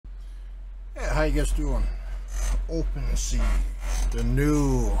how you guys doing? OpenSea, the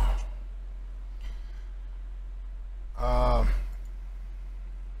new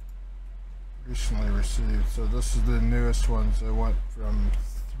recently received. So this is the newest ones. I went from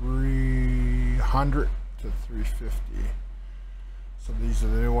 300 to 350. So these are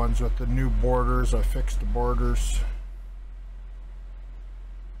the new ones with the new borders. I fixed the borders.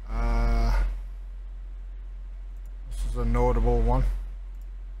 This is a notable one.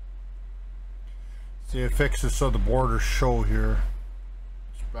 See, it fixes so the borders show here.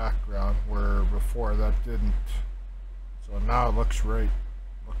 This background, where before that didn't. So now it looks right.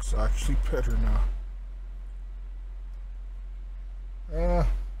 Looks actually better now.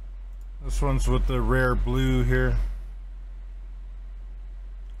 This one's with the rare blue here.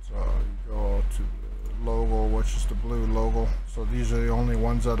 So you go to the logo, which is the blue logo. So these are the only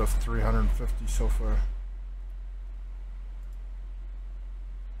ones out of 350 so far.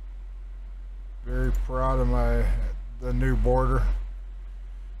 Very proud of the new border.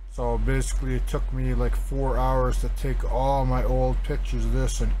 So basically it took me like 4 hours to take all my old pictures of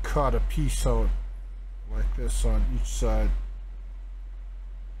this and cut a piece out like this on each side.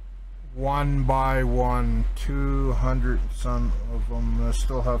 One by one, 200 some of them. I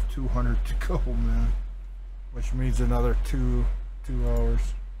still have 200 to go, man, which means another two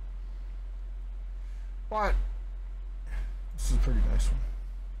hours. But this is a pretty nice one.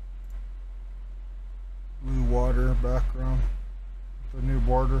 Blue water background, the new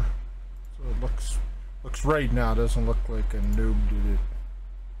border. So it looks right now. It doesn't look like a noob did it.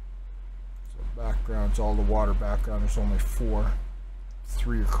 So background's all the water background. There's only 4.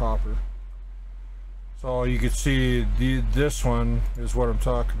 3 are copper. So you can see this one is what I'm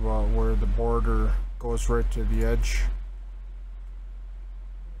talking about, where the border goes right to the edge.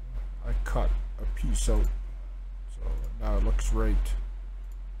 I cut a piece out, so now it looks right.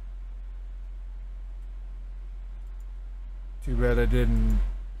 Too bad I didn't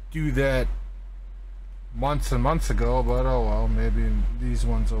do that months and months ago, but oh well, maybe these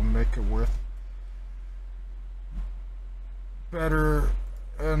ones will make it worth better.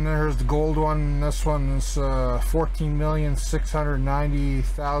 And there's the gold one. This one is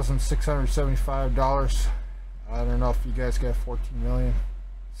 $14,690,675. I don't know if you guys got 14 million.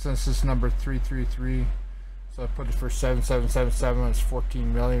 Since it's number 333, so I put it for 7777. It's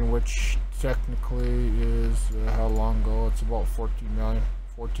 14 million, which technically is how long ago? It's about 14 million.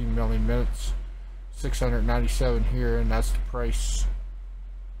 14 million minutes. 697 here, and that's the price.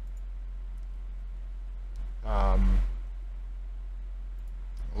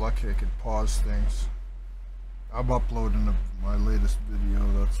 Lucky I could pause things. I'm uploading my latest video.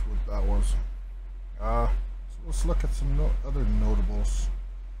 That's what that was. So let's look at some other notables.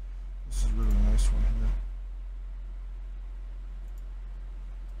 This is a really nice one here.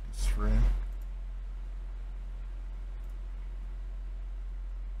 This frame.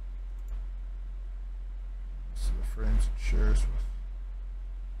 This is the frames it shares with.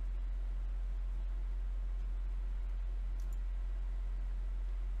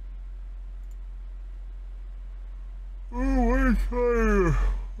 Let's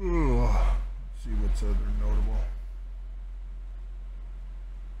see what's other notable.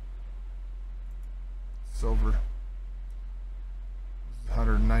 Silver. This is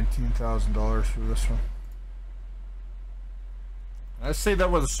 $119,000 for this one. I say that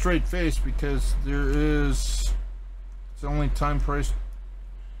with a straight face because it's the only time priced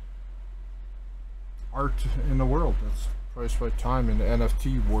art in the world. That's priced by time in the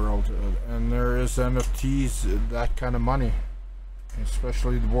NFT world, and there is NFTs that kind of money,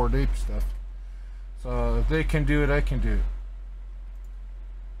 especially the Bored Ape stuff. So if they can do it, I can do it.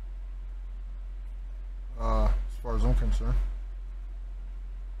 As far as I'm concerned.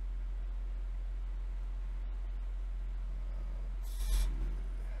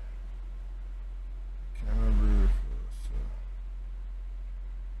 Can't remember if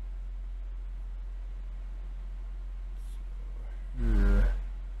here.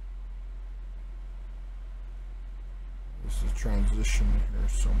 This is a transition here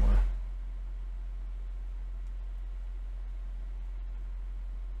somewhere.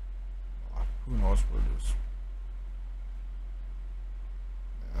 Who knows where it is?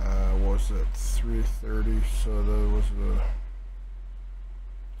 What was it? 330. So that was the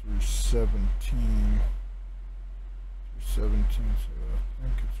 317. 317. So I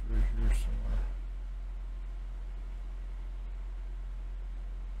think it's right here somewhere.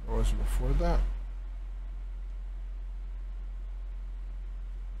 Or was it before that?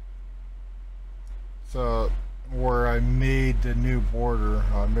 So where I made the new border,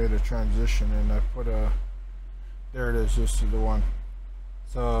 I made a transition and I put a, there it is, this is the one.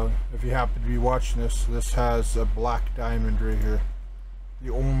 So if you happen to be watching this, this has a black diamond right here.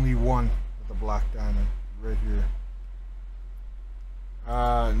 The only one with a black diamond right here.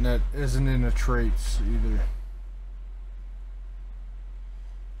 And that isn't in the traits either.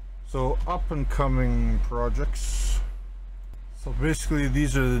 So up and coming projects. So basically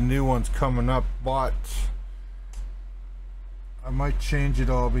these are the new ones coming up, but I might change it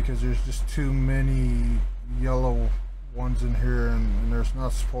all because there's just too many yellow ones in here, and there's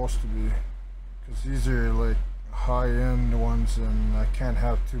not supposed to be, because these are like high-end ones and I can't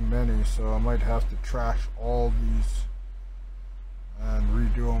have too many, so I might have to trash all these and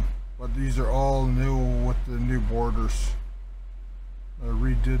redo them. But these are all new with the new borders. I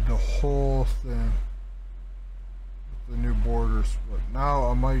redid the whole thing with the new borders, but now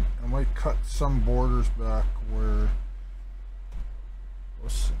I might cut some borders back where.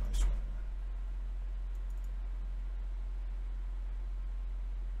 What's a nice one?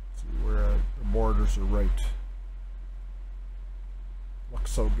 See where the borders are right.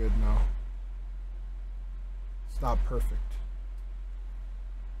 Looks so good now. It's not perfect.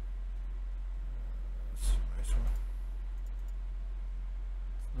 That's a nice one.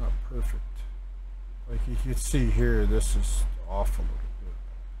 It's not perfect. Like you can see here, this is off a little bit.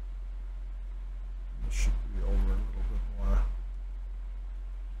 It should be over a little bit more.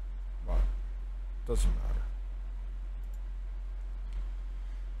 But doesn't matter.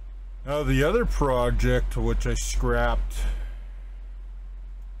 Now the other project which I scrapped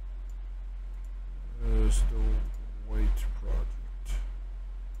is the white project.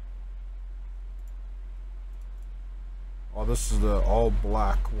 Oh, this is the all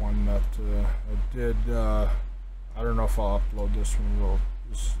black one that I did. I don't know if I'll upload this one. Well,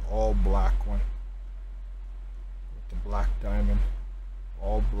 this is all black one with the black diamond.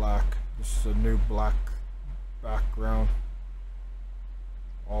 All black. This is a new black background.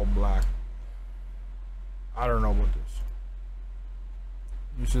 All black. I don't know what this.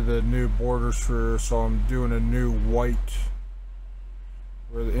 These are the new borders for, so I'm doing a new white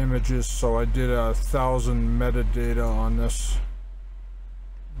where the image is. So I did 1,000 metadata on this.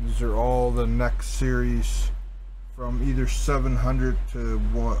 These are all the next series from either 700 to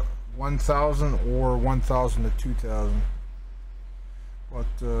 1,000 or 1,000 to 2,000.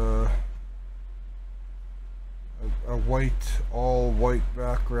 But a white, all white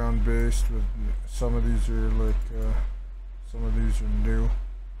background based with some of these are like some of these are new,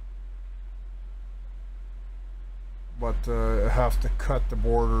 but I have to cut the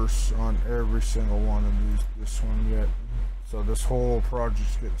borders on every single one of these. This one yet, so this whole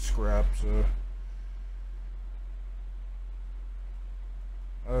project's getting scrapped. So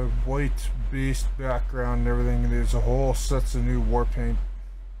a white based background and everything. There's a whole sets of new Warpaint.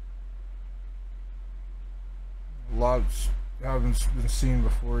 Lots haven't been seen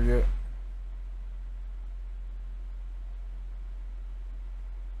before yet.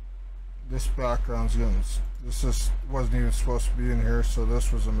 This background's getting, wasn't even supposed to be in here, so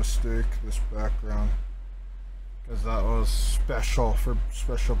this was a mistake, this background, because that was special for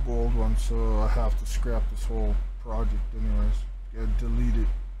special gold one, so I have to scrap this whole project anyways. Gotta delete it.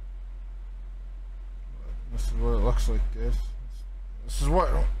 But this is what it looks like, guys. This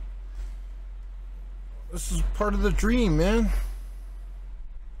is part of the dream, man.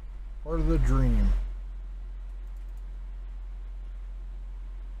 Part of the dream.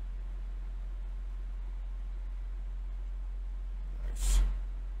 Nice.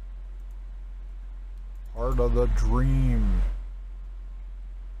 Part of the dream.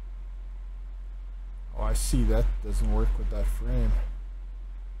 Oh, I see that doesn't work with that frame.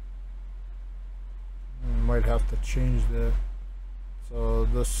 Might have to change that. So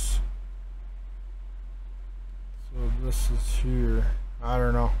this is here. I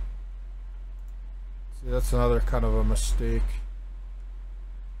don't know. See, that's another kind of a mistake.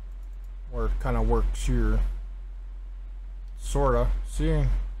 Or it kind of works here. Sorta. See? I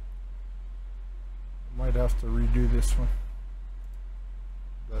might have to redo this one.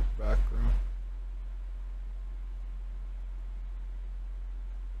 That background.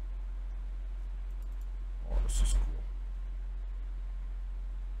 Oh, this is cool.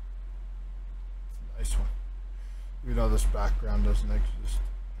 It's a nice one. Even though this background doesn't exist.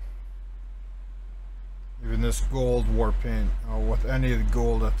 Even this gold Warpaint. With any of the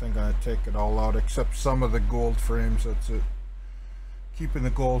gold, I think I'm going to take it all out, except some of the gold frames. That's it. Keeping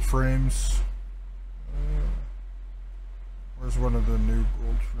the gold frames. Where's one of the new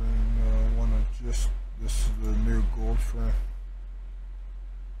gold frame? This is the new gold frame.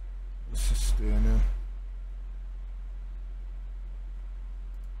 This is staying in.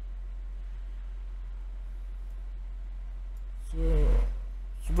 So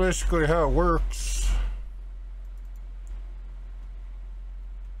basically how it works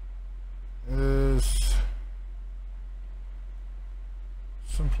is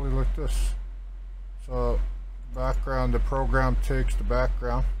simply like this. So background, the program takes the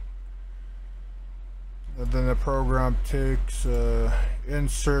background, and then the program takes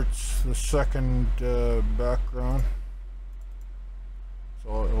inserts the second background.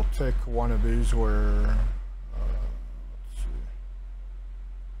 So it'll take one of these where let's see.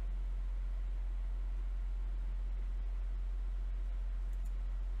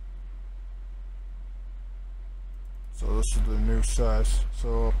 So this is the new size.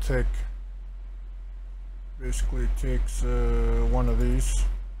 So I'll take, basically takes one of these.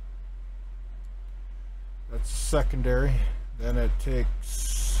 That's secondary. Then it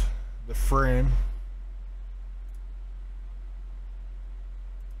takes the frame.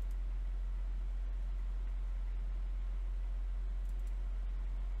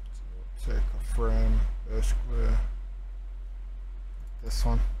 So take a frame, basically this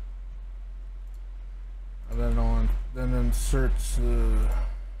one, and then inserts the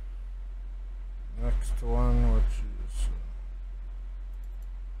next one, which is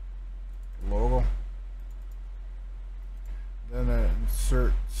the logo. Then it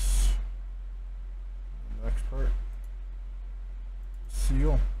inserts the next part,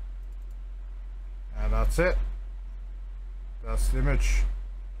 seal, and that's it. That's the image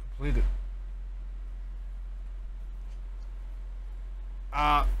completed.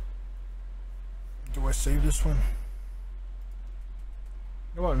 Do I save this one?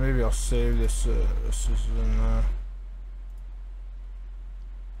 You know what? Maybe I'll save this. This is in.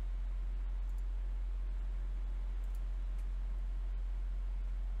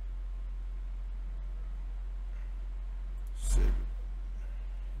 Save it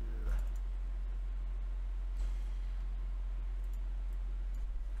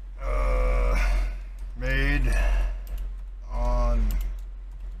here. Made on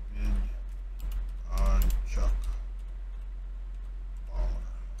bid on CHUCKBALLER.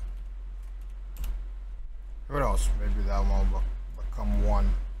 Who knows? Maybe that one will become one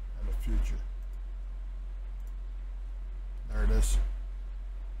in the future. There it is.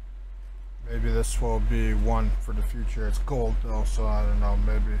 Maybe this will be one for the future. It's gold though, so I don't know.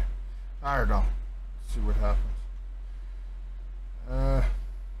 Maybe, I don't know. See what happens.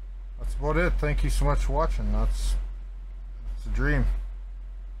 That's about it. Thank you so much for watching. That's a dream.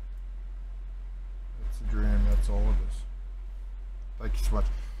 It's a dream. That's all it is. Thank you so much.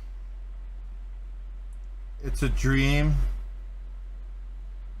 It's a dream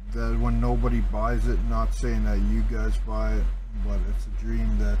that when nobody buys it, not saying that you guys buy it, but it's a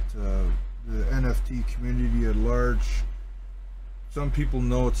dream that the NFT community at large, some people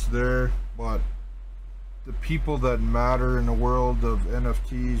know it's there, but the people that matter in the world of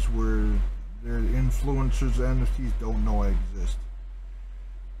NFTs, where they're influencers of NFTs, don't know I exist.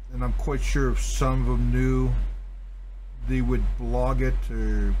 And I'm quite sure if some of them knew, they would blog it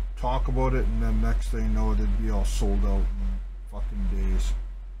or talk about it, and then next thing you know, they'd be all sold out in fucking days.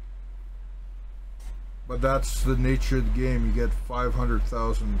 But that's the nature of the game. You get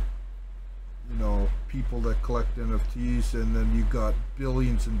 500,000, you know, people that collect NFTs, and then you got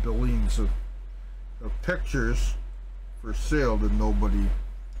billions and billions of pictures for sale that nobody.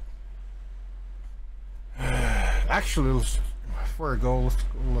 Actually, before I go, let's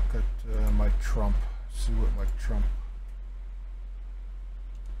go look at my Trump. See what my Trump.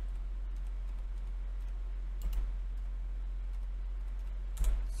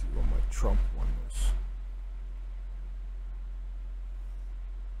 See what my Trump one is.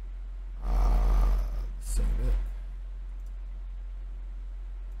 This ain't it.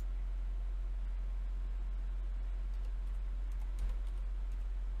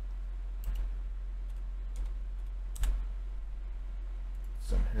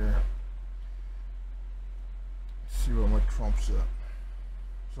 It's in here. See what my Trump's at.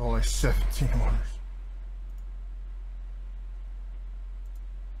 It's only 17 owners.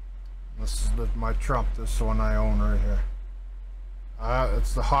 This is my Trump. This is the one I own right here.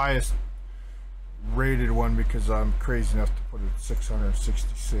 It's the highest rated one because I'm crazy enough to put it at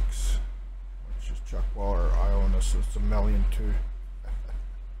 666, which is CHUCKBALLER. I own this. It's $1.2 million.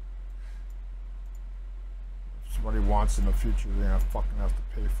 If somebody wants in the future, they're gonna fucking have to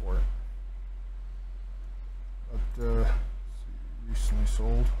pay for it. But recently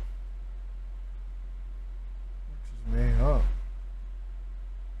sold, which is me. Oh,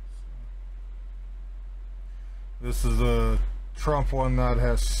 this is a Trump one that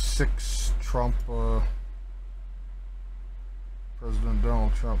has 6 Trump, President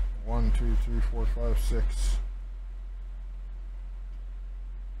Donald Trump. 1, 2, 3, 4, 5, 6.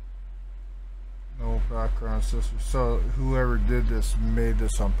 background system. So whoever did this made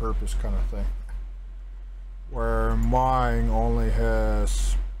this on purpose, kind of thing. Where mine only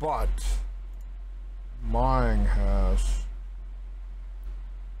has, but mine has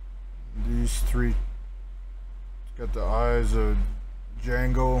these three. It's got the eyes of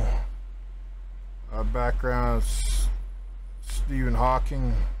Django. Background Stephen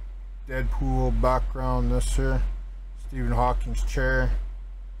Hawking. Deadpool background. This here, Stephen Hawking's chair.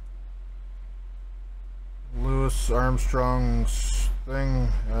 Louis Armstrong's thing,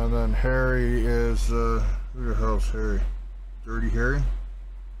 and then Harry is who the hell's Harry? Dirty Harry?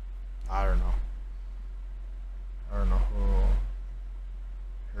 I don't know. I don't know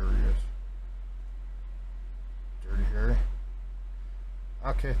who Harry is. Dirty Harry.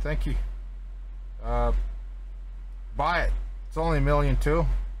 Okay, thank you. Buy it. It's only $1.2 million.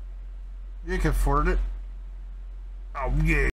 You can afford it. Oh yeah.